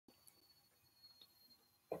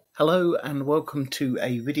Hello and welcome to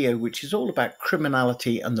a video which is all about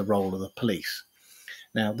criminality and the role of the police.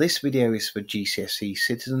 Now this video is for GCSE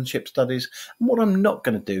Citizenship Studies, and what I'm not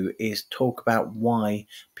going to do is talk about why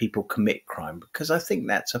people commit crime, because I think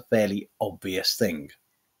that's a fairly obvious thing.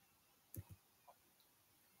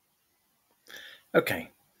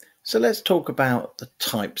 Okay, so let's talk about the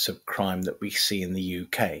types of crime that we see in the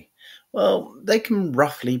UK. Well, they can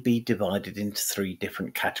roughly be divided into three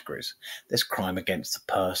different categories. There's crime against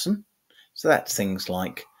the person, so that's things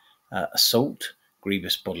like assault,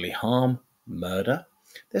 grievous bodily harm, murder.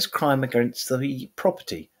 There's crime against the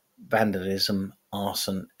property, vandalism,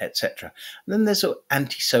 arson, etc. And then there's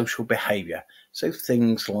antisocial behaviour, so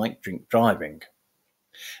things like drink driving.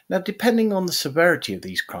 Now, depending on the severity of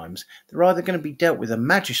these crimes, they're either going to be dealt with a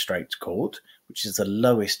magistrate's court, which is the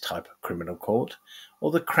lowest type of criminal court,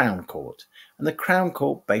 or the Crown Court. And the Crown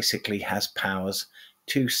Court basically has powers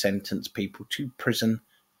to sentence people to prison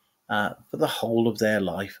for the whole of their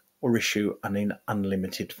life or issue an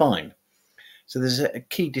unlimited fine. So there's a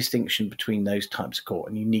key distinction between those types of court,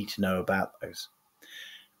 and you need to know about those.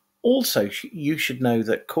 Also, you should know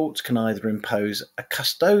that courts can either impose a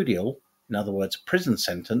custodial, in other words, a prison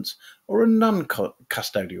sentence, or a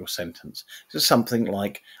non-custodial sentence. So something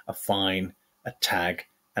like a fine, a tag,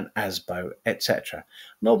 an ASBO, etc.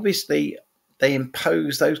 And obviously, they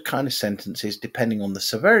impose those kind of sentences depending on the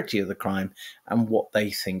severity of the crime and what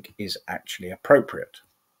they think is actually appropriate.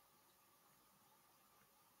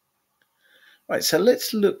 Right, so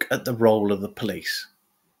let's look at the role of the police.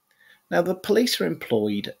 Now, the police are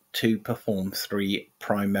employed to perform three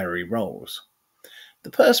primary roles.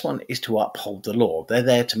 The first one is to uphold the law. They're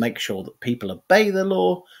there to make sure that people obey the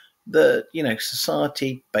law, that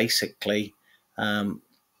society basically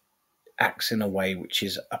acts in a way which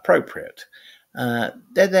is appropriate.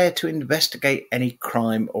 They're there to investigate any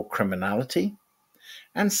crime or criminality.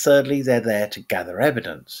 And thirdly, they're there to gather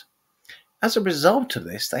evidence. As a result of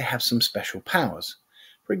this, they have some special powers.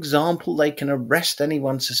 For example, they can arrest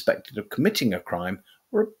anyone suspected of committing a crime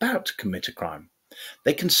or about to commit a crime.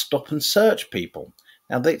 They can stop and search people.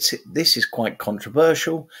 Now, this is quite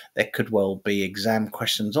controversial. There could well be exam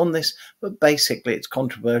questions on this, but basically it's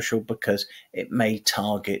controversial because it may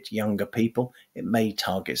target younger people. It may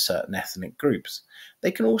target certain ethnic groups.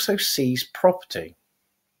 They can also seize property.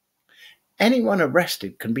 Anyone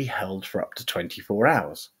arrested can be held for up to 24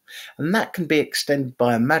 hours, and that can be extended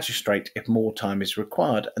by a magistrate if more time is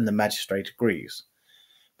required and the magistrate agrees.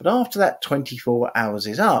 But after that 24 hours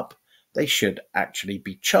is up, they should actually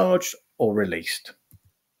be charged or released.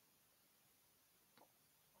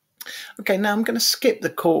 Okay, now I'm going to skip the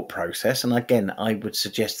court process, and again I would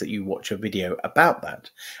suggest that you watch a video about that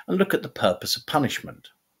and look at the purpose of punishment.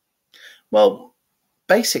 Well,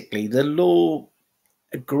 basically the law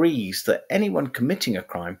agrees that anyone committing a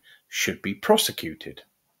crime should be prosecuted.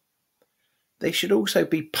 They should also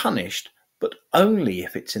be punished, but only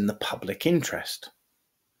if it's in the public interest.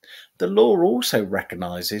 The law also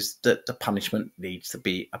recognises that the punishment needs to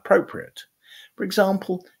be appropriate. For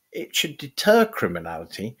example, it should deter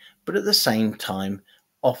criminality, but at the same time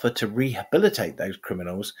offer to rehabilitate those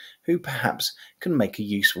criminals who perhaps can make a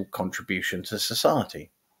useful contribution to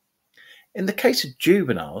society. In the case of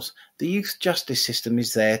juveniles, the youth justice system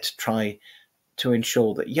is there to try to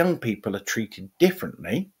ensure that young people are treated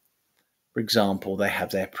differently. For example, they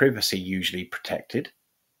have their privacy usually protected.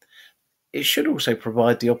 It should also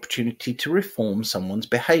provide the opportunity to reform someone's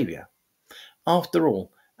behaviour. After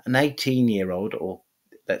all, an 18-year-old, or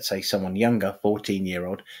let's say someone younger,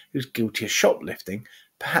 14-year-old, who's guilty of shoplifting,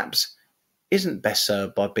 perhaps isn't best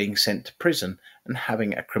served by being sent to prison and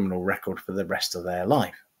having a criminal record for the rest of their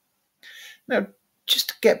life. Now, just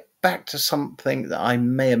to get back to something that I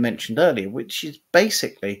may have mentioned earlier, which is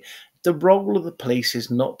basically the role of the police is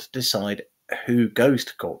not to decide who goes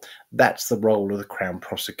to court. That's the role of the Crown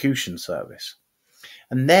Prosecution Service.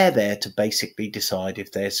 And they're there to basically decide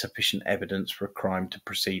if there's sufficient evidence for a crime to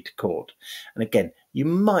proceed to court. And again, you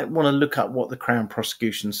might want to look up what the Crown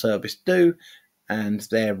Prosecution Service do and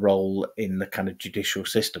their role in the kind of judicial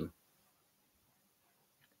system.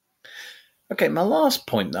 Okay, my last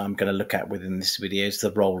point that I'm going to look at within this video is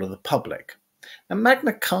the role of the public. Now,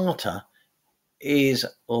 Magna Carta is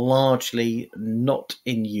largely not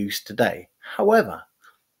in use today. However,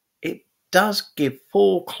 it does give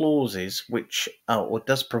four clauses or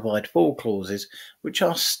does provide four clauses which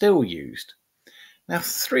are still used. Now,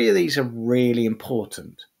 three of these are really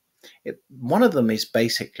important. One of them is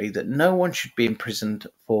basically that no one should be imprisoned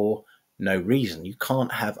for no reason. You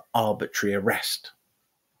can't have arbitrary arrest.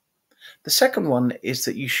 The second one is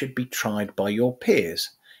that you should be tried by your peers.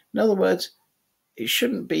 In other words, it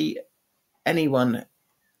shouldn't be anyone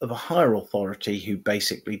of a higher authority who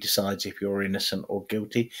basically decides if you're innocent or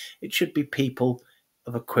guilty. It should be people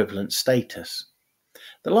of equivalent status.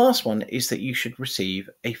 The last one is that you should receive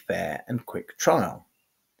a fair and quick trial.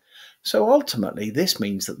 So ultimately, this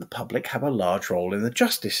means that the public have a large role in the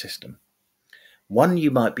justice system. One, you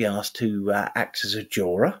might be asked to act as a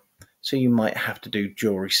juror, so you might have to do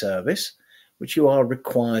jury service, which you are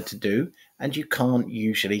required to do and you can't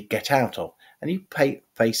usually get out of, and you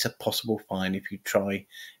face a possible fine if you try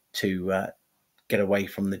to get away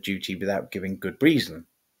from the duty without giving good reason.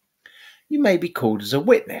 You may be called as a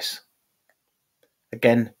witness.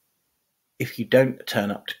 Again, if you don't turn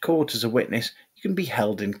up to court as a witness, you can be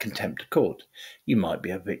held in contempt of court. You might be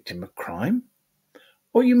a victim of crime,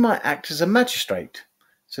 or you might act as a magistrate,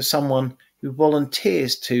 so someone who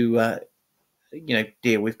volunteers to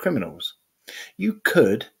deal with criminals. You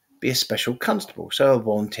could be a special constable, so a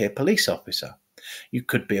volunteer police officer. You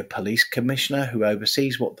could be a police commissioner who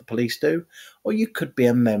oversees what the police do, or you could be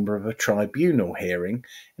a member of a tribunal hearing.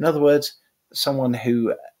 In other words, someone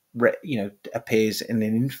who appears in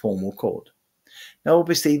an informal court. Now,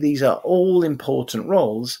 obviously, these are all important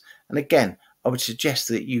roles, and again, I would suggest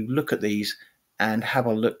that you look at these and have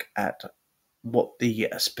a look at what the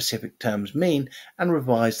specific terms mean and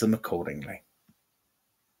revise them accordingly.